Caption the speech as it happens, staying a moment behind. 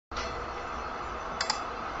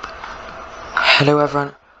Hello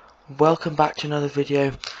everyone, welcome back to another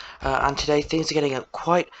video, and today things are getting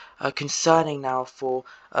quite concerning now for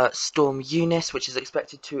Storm Eunice, which is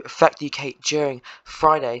expected to affect the UK during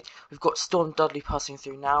Friday. We've got Storm Dudley passing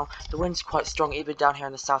through now. The wind's quite strong even down here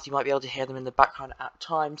in the south. You might be able to hear them in the background at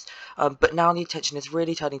times, but now the attention is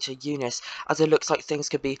really turning to Eunice, as it looks like things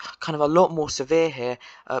could be kind of a lot more severe here,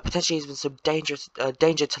 potentially even some danger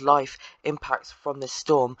to life impacts from this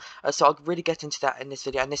storm. So I'll really get into that in this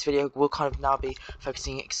video, and this video will kind of now be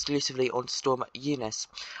focusing exclusively on Storm Eunice.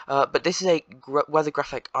 But this is a weather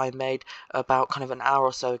graphic I made about kind of an hour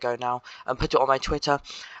or so ago now, and put it on my Twitter,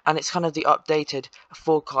 and it's kind of the updated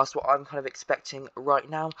forecast, what I'm kind of expecting right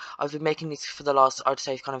now. I've been making these for the last, I'd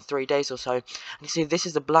say, kind of 3 days or so, and you see this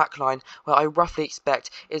is the black line where I roughly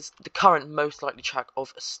expect is the current most likely track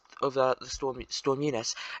of the Storm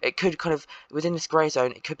Eunice. It could kind of, within this grey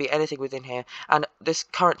zone, it could be anything within here, and this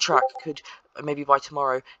current track could maybe by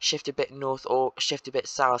tomorrow shift a bit north or shift a bit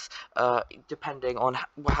south, depending on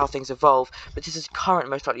how things evolve. But this is current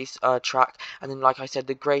most likely track, and then, like I said,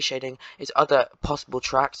 the grey shading is other possible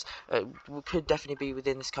tracks. Could definitely be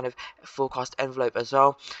within this kind of forecast envelope as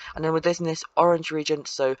well. And then within this orange region,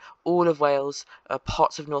 so all of Wales,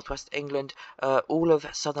 parts of northwest England, all of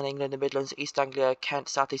southern England, the Midlands, East Anglia, Kent,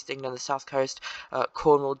 southeast England, the south coast,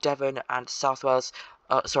 Cornwall, Devon, and South Wales.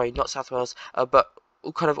 Sorry, not South Wales, but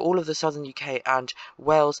kind of all of the southern UK and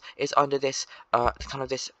Wales is under this kind of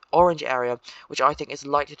this orange area, which I think is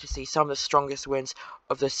likely to see some of the strongest winds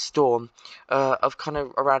of the storm, of kind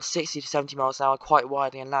of around 60 to 70 miles an hour, quite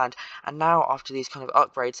widely inland. And now, after these kind of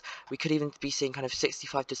upgrades, we could even be seeing kind of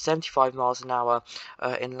 65 to 75 miles an hour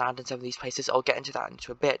inland in some of these places. I'll get into that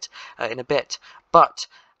in a bit, but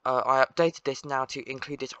I updated this now to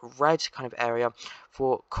include this red kind of area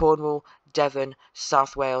for Cornwall, Devon,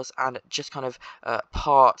 South Wales, and just kind of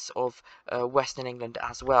parts of Western England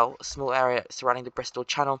as well. A small area surrounding the Bristol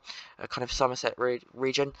Channel, kind of Somerset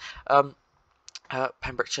region.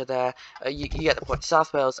 Pembrokeshire there, you get the point.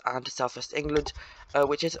 South Wales and South West England,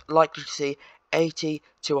 which is likely to see 80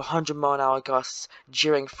 to 100 mile an hour gusts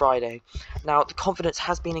during Friday. Now, the confidence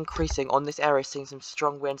has been increasing on this area, seeing some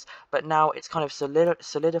strong winds, but now it's kind of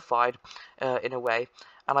solidified in a way,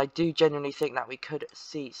 and I do genuinely think that we could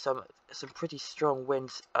see some pretty strong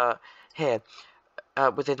winds here.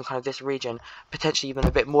 Within kind of this region, potentially even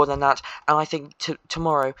a bit more than that. And I think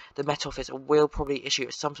tomorrow the Met Office will probably issue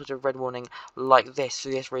some sort of red warning like this for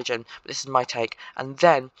this region. But this is my take. And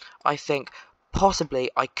then I think possibly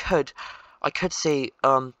I could see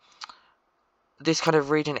this kind of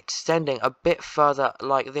region extending a bit further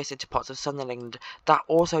like this into parts of southern England. That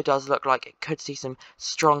also does look like it could see some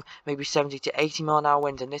strong, maybe 70 to 80 mile an hour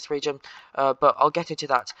winds in this region. But I'll get into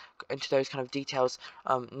those kind of details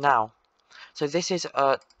now. So this is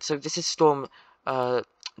Storm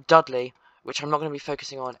Dudley, which I'm not going to be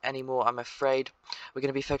focusing on anymore, I'm afraid. We're going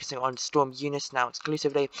to be focusing on Storm Eunice now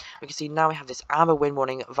exclusively. We can see now we have this amber wind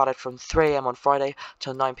warning valid from 3 AM on Friday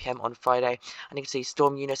till 9 PM on Friday. And you can see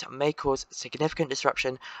Storm Eunice may cause significant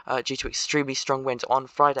disruption due to extremely strong winds on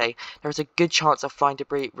Friday. There is a good chance of flying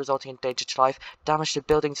debris resulting in danger to life. Damage to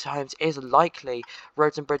buildings and homes is likely.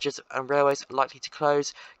 Roads and bridges and railways are likely to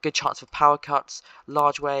close. Good chance of power cuts,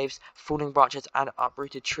 large waves, falling branches and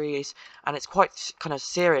uprooted trees. And it's quite kind of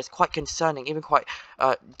serious, quite concerning, even quite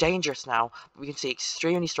dangerous now. We can see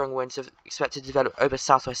extremely strong winds expected to develop over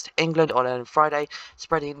southwest England on Friday,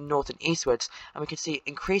 spreading north and eastwards, and we can see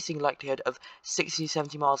increasing likelihood of 60 to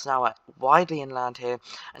 70 miles an hour widely inland here,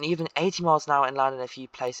 and even 80 miles an hour inland in a few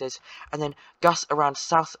places, and then gusts around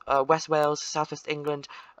west Wales, southwest England,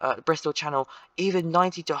 Bristol Channel, even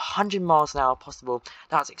 90 to 100 miles an hour possible.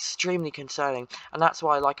 That's extremely concerning, and that's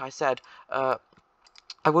why, like I said, I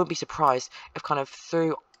wouldn't be surprised if kind of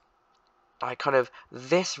through kind of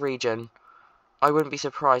this region, I wouldn't be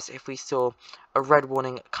surprised if we saw a red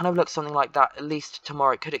warning. It kind of looks something like that at least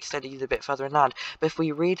tomorrow. It could extend even a bit further inland. But if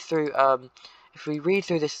we read through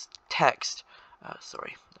this text,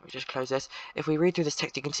 sorry, let me just close this. If we read through this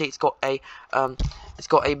text, you can see it's got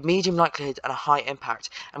a medium likelihood and a high impact.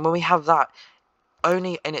 And when we have that,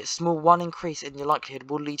 only in its small one increase in the likelihood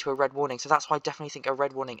will lead to a red warning. So that's why I definitely think a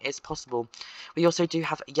red warning is possible. We also do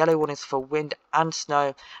have yellow warnings for wind and snow.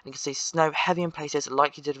 And you can see snow heavy in places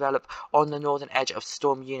likely to develop on the northern edge of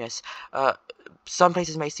Storm Eunice. Some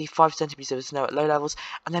places may see 5 centimeters of snow at low levels,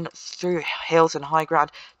 and then through hills and high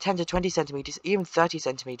ground, 10 to 20 centimeters, even 30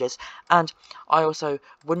 centimeters. And I also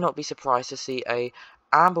would not be surprised to see a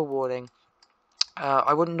amber warning.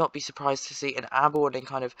 I would not be surprised to see an amber warning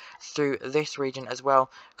kind of through this region as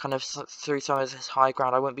well, kind of through some of this high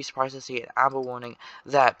ground. I wouldn't be surprised to see an amber warning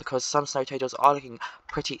there, because some snow totals are looking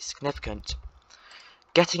pretty significant.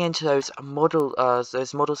 getting into those models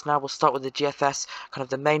now, we'll start with the GFS, kind of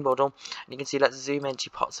the main model. And you can see, let's zoom into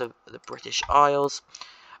parts of the British Isles.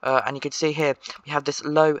 And you can see here we have this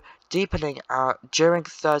low deepening during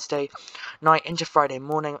Thursday night into Friday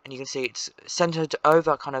morning, and you can see it's centered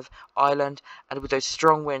over kind of Ireland, and with those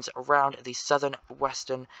strong winds around the southern,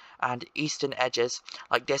 western and eastern edges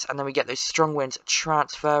like this. And then we get those strong winds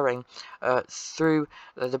transferring through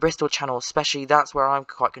the Bristol Channel, especially. That's where I'm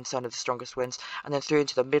quite concerned of the strongest winds, and then through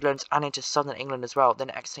into the Midlands and into southern England as well,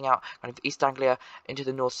 then exiting out kind of East Anglia into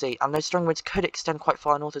the North Sea. And those strong winds could extend quite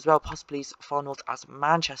far north as well, possibly as far north as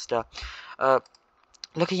Manchester.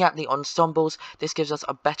 Looking at the ensembles, this gives us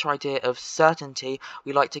a better idea of certainty.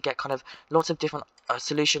 We like to get kind of lots of different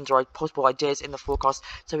solutions or possible ideas in the forecast,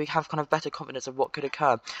 so we have kind of better confidence of what could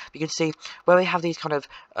occur. You can see where we have these kind of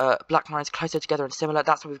black lines closer together and similar,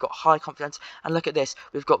 that's where we've got high confidence. And look at this,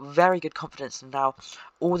 we've got very good confidence now.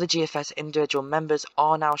 All the GFS individual members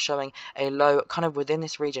are now showing a low kind of within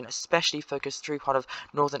this region, especially focused through kind of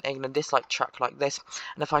northern England, this like track like this.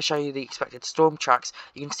 And if I show you the expected storm tracks,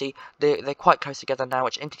 you can see they're quite close together now,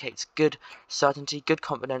 which indicates good certainty, good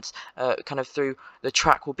confidence. Kind of through the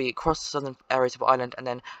track will be across the southern areas of Ireland, and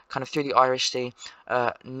then kind of through the Irish Sea,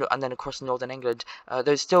 and then across northern England.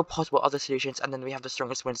 There's still possible other solutions, and then we have the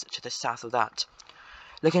strongest winds to the south of that.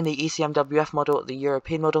 Looking at the ECMWF model, the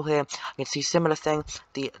European model here, you can see similar thing,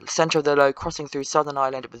 the centre of the low crossing through southern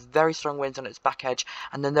Ireland with very strong winds on its back edge,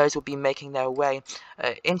 and then those will be making their way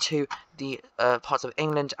into the parts of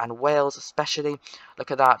England and Wales especially.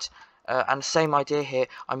 Look at that. And the same idea here.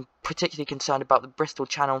 I'm particularly concerned about the Bristol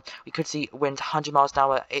Channel. We could see winds 100 miles an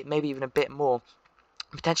hour, maybe even a bit more.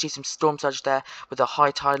 Potentially some storm surge there with a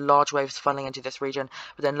high tide, large waves funneling into this region.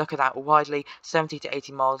 But then look at that widely, 70 to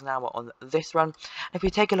 80 miles an hour on this run. If we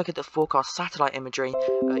take a look at the forecast satellite imagery,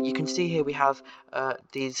 you can see here we have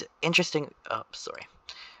these interesting.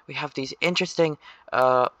 We have these interesting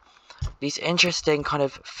kind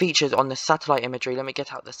of features on the satellite imagery. Let me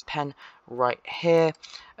get out this pen right here,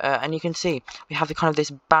 and you can see we have the kind of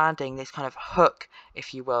this banding, this kind of hook,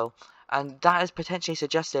 if you will. And that is potentially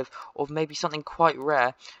suggestive of maybe something quite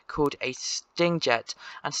rare called a sting jet.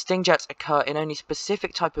 And sting jets occur in only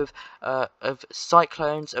specific type of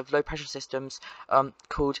cyclones, of low pressure systems,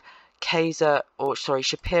 called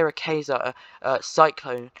Shapira-Kaiser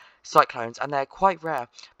cyclones, and they're quite rare.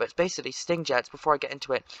 But basically, sting jets, before I get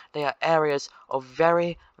into it, they are areas of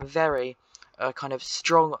very, very kind of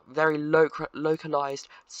strong, very localized,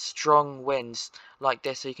 strong winds like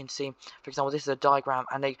this. So you can see, for example, this is a diagram,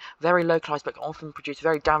 and they very localized but often produce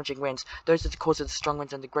very damaging winds. Those are the cause of the strong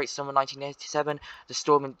winds in the Great Storm of 1987, the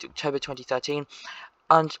storm in October 2013.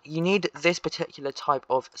 And you need this particular type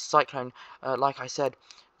of cyclone, like I said,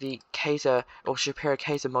 the Kaiser or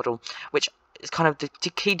Shapira-Kaiser model, which is kind of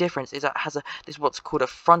the key difference is that it has this what's called a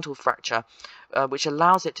frontal fracture, which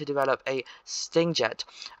allows it to develop a sting jet,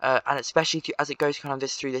 and especially as it goes kind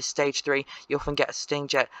of through this stage 3, you often get a sting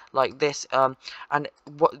jet like this, and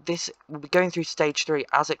what this will be going through stage 3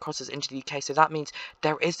 as it crosses into the UK. So that means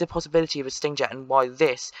there is the possibility of a sting jet, and why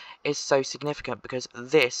this is so significant, because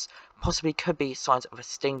this possibly could be signs of a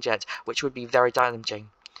sting jet, which would be very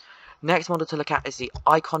damaging. Next model to look at is the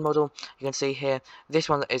Icon model. You can see here, this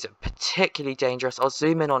one is particularly dangerous. I'll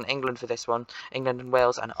zoom in on England for this one, England and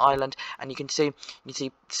Wales and Ireland, and you can see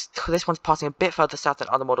this one's passing a bit further south than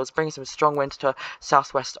other models, bringing some strong winds to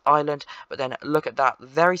southwest Ireland. But then look at that,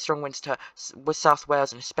 very strong winds to South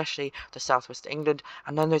Wales and especially to southwest England,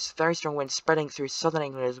 and then those very strong winds spreading through southern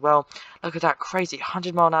England as well. Look at that crazy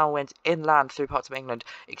 100-mile-an-hour winds inland through parts of England,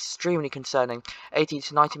 extremely concerning. 80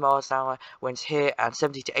 to 90 miles an hour winds here, and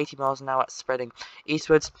 70 to 80 miles an hour spreading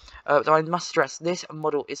eastwards. Though I must stress, this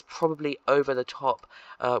model is probably over the top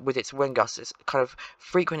with its wind gusts. It's kind of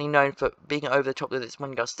frequently known for being over the top with its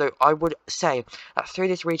wind gusts. So I would say that through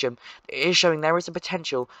this region, it is showing there is a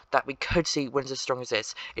potential that we could see winds as strong as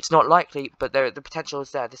this. It's not likely, but the potential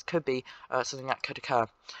is there. This could be something that could occur.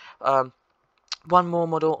 One more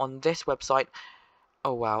model on this website.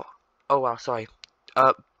 Oh wow, sorry.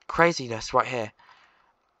 Craziness right here.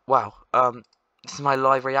 Wow. This is my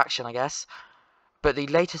live reaction, I guess. But the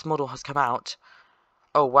latest model has come out.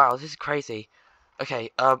 Oh wow, this is crazy. Okay,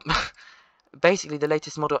 basically the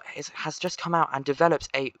latest model has just come out and develops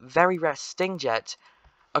a very rare sting jet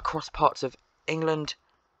across parts of England.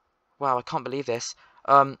 Wow, I can't believe this.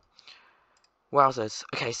 Wowzers.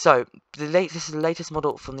 Okay, so this is the latest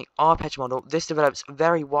model from the Arpegge model. This develops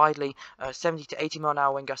very widely, 70 to 80 mile an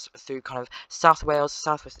hour wind gusts through kind of South Wales,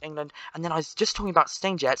 southwest England. And then I was just talking about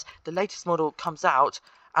sting jets. The latest model comes out,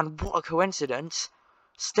 and what a coincidence!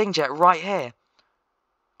 Sting jet right here.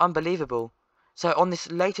 Unbelievable. So on this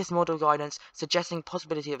latest model guidance, suggesting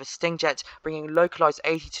possibility of a sting jet bringing localized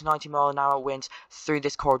 80 to 90 mile an hour winds through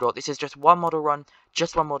this corridor. This is just one model run,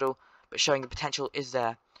 just one model, but showing the potential is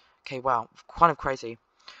there. Okay, wow, kind of crazy.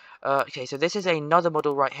 Okay, so this is another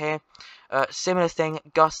model right here. Similar thing,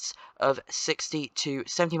 gusts of 60 to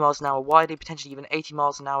 70 miles an hour widely, potentially even 80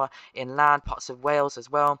 miles an hour inland, parts of Wales as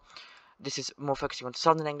well. This is more focusing on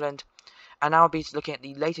southern England. And now I'll be looking at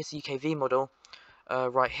the latest UKV model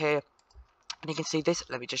right here. And you can see this.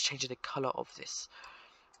 Let me just change the colour of this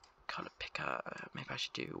colour picker. Maybe I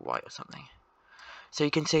should do white or something. So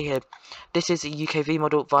you can see here, this is a UKV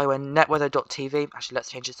model via netweather.tv. Actually,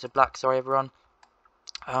 let's change this to black. Sorry, everyone.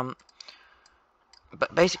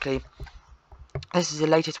 But basically, this is the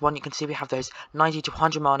latest one. You can see we have those 90 to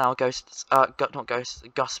 100 mile an hour gusts,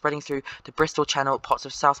 gusts spreading through the Bristol Channel, parts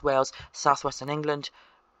of South Wales, southwestern England.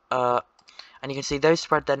 And you can see those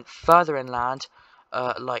spread then further inland,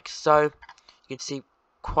 like so. You can see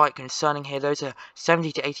quite concerning here. Those are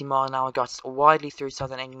 70 to 80 mile an hour gusts widely through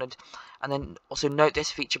southern England. And then also note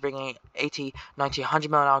this feature bringing 80, 90,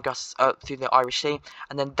 100 mile an hour gusts through the Irish Sea.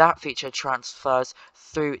 And then that feature transfers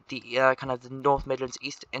through the kind of the North Midlands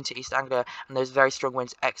east into East Anglia. And those very strong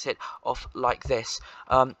winds exit off like this.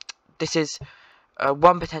 This is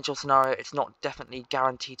one potential scenario. It's not definitely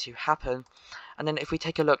guaranteed to happen. And then if we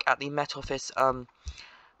take a look at the Met Office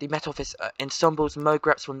ensembles,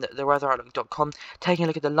 Mogreps from the weatheroutlook.com, taking a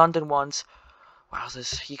look at the London ones.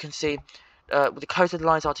 Wowzers, you can see the closer the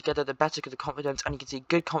lines are together, the better the confidence, and you can see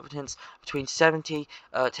good confidence between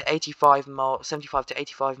 75 to 85 mile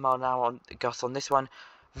an hour on gusts on this one.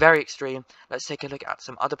 Very extreme. Let's take a look at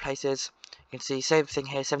some other places. You can see same thing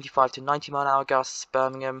here, 75 to 90 mile an hour gusts.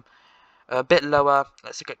 Birmingham, a bit lower.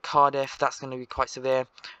 Let's look at Cardiff. That's going to be quite severe.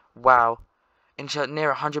 Wow. Into near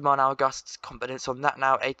 100 mile an hour gusts, confidence on that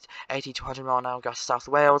now, 80 to 100 mile an hour gusts, South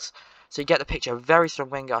Wales. So you get the picture, very strong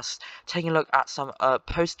wind gusts. Taking a look at some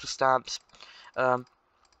postal stamps,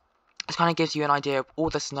 this kind of gives you an idea of all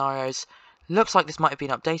the scenarios. Looks like this might have been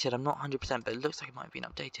updated, I'm not 100%, but it looks like it might have been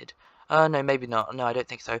updated. No, maybe not, no, I don't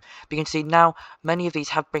think so. But you can see now, many of these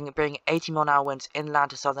have bring 80 mile an hour winds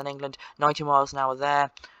inland to southern England, 90 miles an hour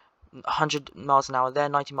there. 100 miles an hour there,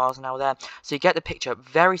 90 miles an hour there. So you get the picture.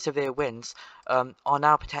 Very severe winds are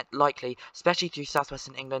now likely, especially through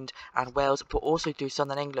southwestern England and Wales, but also through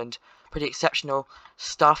southern England. Pretty exceptional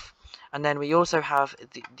stuff. And then we also have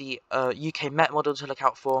the UK Met model to look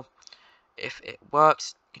out for. If it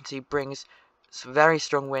works, you can see brings some very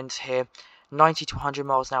strong winds here. 90 to 100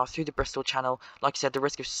 miles an hour through the Bristol Channel. Like I said, the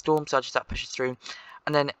risk of storm surges that pushes through.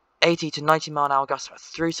 And then 80 to 90 mile an hour gusts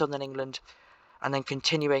through southern England. And then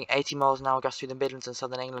continuing 80 miles an hour gusts through the Midlands and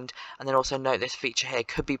southern England. And then also note this feature here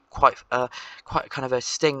could be quite kind of a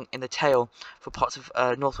sting in the tail for parts of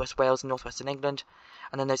northwest Wales and northwestern England.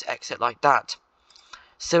 And then those exit like that.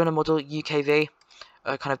 Similar model, UKV,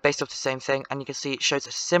 kind of based off the same thing. And you can see it shows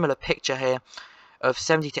a similar picture here of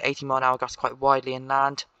 70 to 80 mile an hour gusts quite widely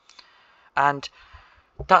inland. And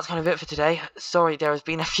that's kind of it for today. Sorry, there has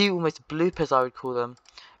been a few almost bloopers, I would call them.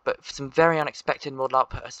 But some very unexpected model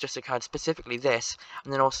output has just occurred, specifically this.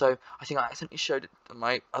 And then also, I think I accidentally showed it on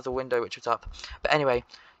my other window, which was up. But anyway,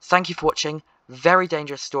 thank you for watching. Very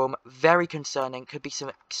dangerous storm, very concerning. Could be some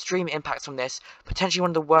extreme impacts from this. Potentially one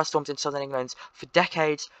of the worst storms in southern England for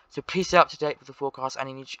decades. So please stay up to date with the forecast.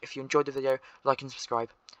 And if you enjoyed the video, like and subscribe.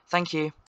 Thank you.